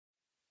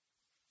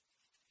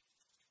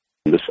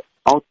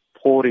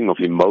outpouring of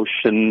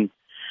emotion,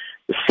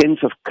 the sense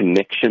of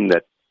connection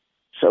that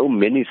so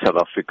many South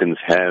Africans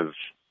have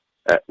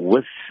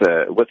with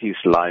his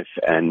life,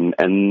 and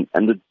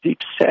the deep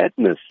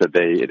sadness that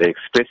they're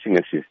expressing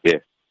as his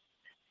death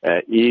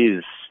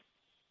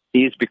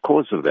is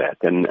because of that.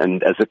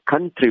 And as a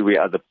country, we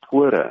are the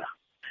poorer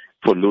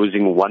for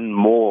losing one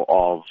more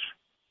of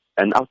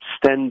an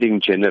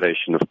outstanding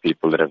generation of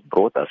people that have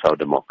brought us our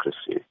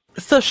democracy.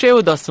 Sir, share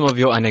with us some of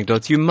your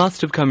anecdotes. You must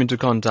have come into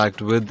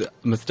contact with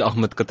Mr.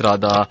 Ahmed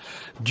Kathrada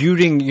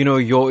during,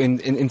 your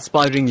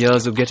inspiring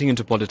years of getting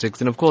into politics,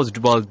 and of course,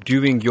 while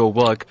doing your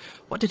work.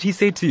 What did he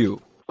say to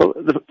you? Well,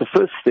 the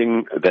first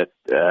thing that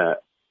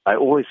I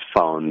always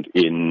found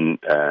in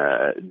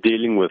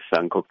dealing with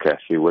Uncle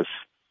Kathy was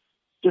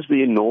just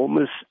the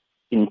enormous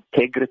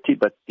integrity,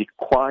 but the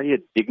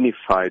quiet,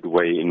 dignified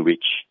way in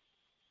which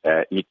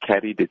he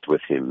carried it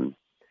with him.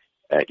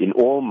 In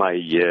all my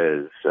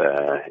years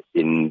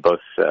in both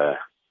the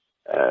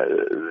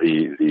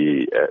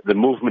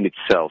movement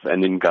itself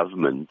and in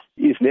government,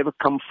 he's never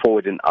come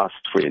forward and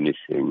asked for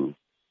anything.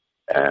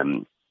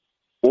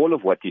 All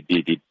of what he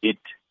did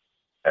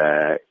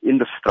in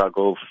the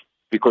struggle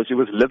because he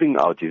was living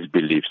out his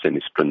beliefs and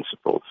his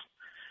principles.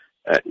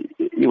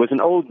 He was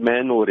an old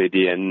man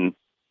already, and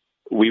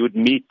we would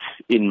meet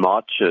in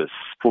marches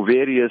for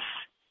various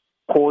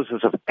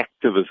causes of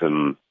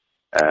activism,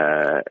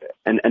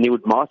 and he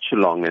would march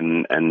along,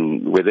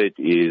 and whether it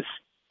is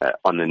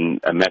on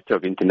a matter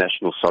of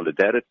international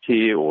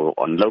solidarity or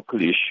on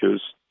local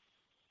issues,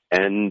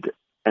 and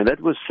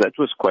that was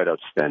quite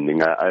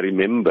outstanding. I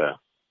remember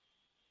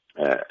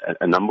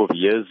a number of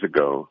years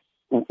ago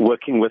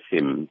working with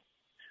him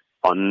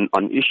on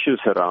issues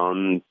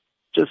around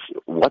just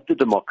what the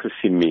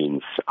democracy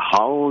means,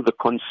 how the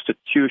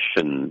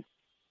Constitution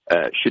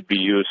should be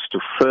used to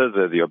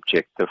further the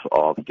objective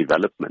of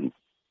development.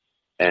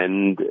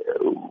 And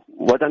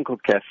what Uncle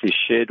Kathy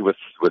shared with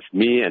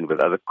me and with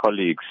other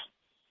colleagues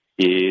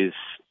is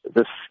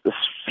this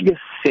fierce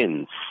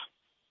sense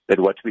that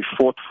what we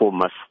fought for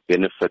must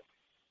benefit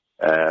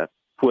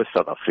poor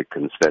South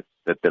Africans, that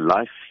the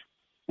life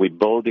we're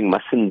building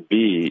mustn't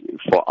be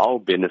for our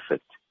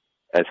benefit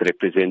as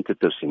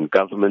representatives in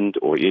government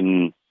or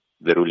in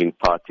the ruling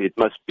party. It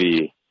must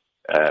be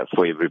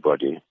for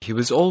everybody. He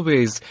was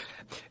always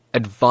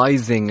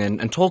advising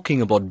and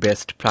talking about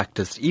best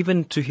practice,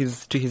 even to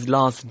his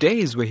last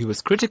days, where he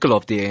was critical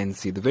of the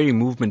ANC, the very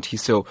movement he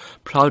so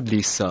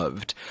proudly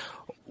served.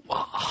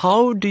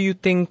 How do you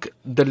think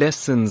the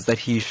lessons that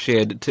he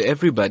shared to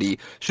everybody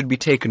should be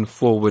taken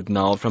forward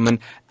now from an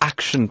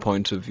action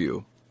point of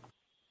view?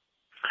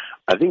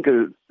 I think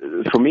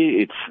for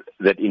me it's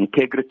that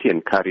integrity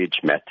and courage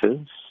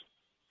matters,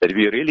 that if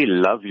you really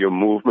love your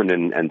movement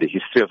and the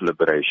history of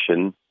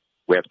liberation,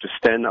 we have to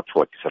stand up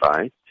for what's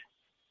right,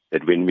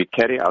 that when we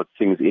carry out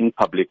things in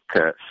public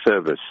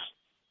service,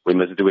 we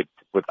must do it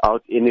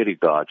without any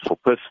regard for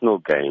personal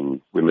gain.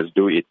 We must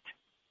do it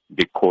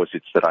because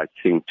it's the right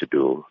thing to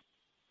do.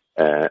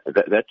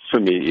 That for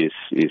me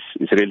is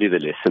really the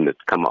lesson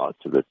that's come out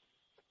of it.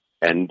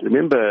 And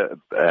remember,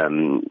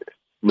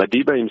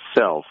 Madiba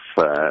himself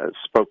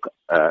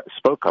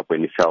spoke up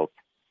when he felt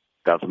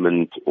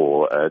government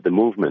or the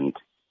movement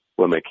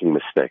were making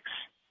mistakes.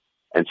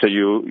 And so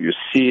you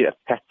see a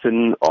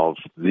pattern of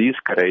these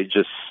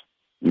courageous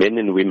men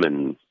and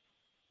women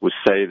who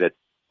say that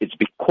it's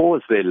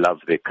because they love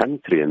their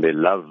country and they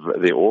love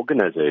their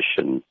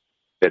organization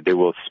that they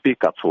will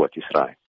speak up for what is right.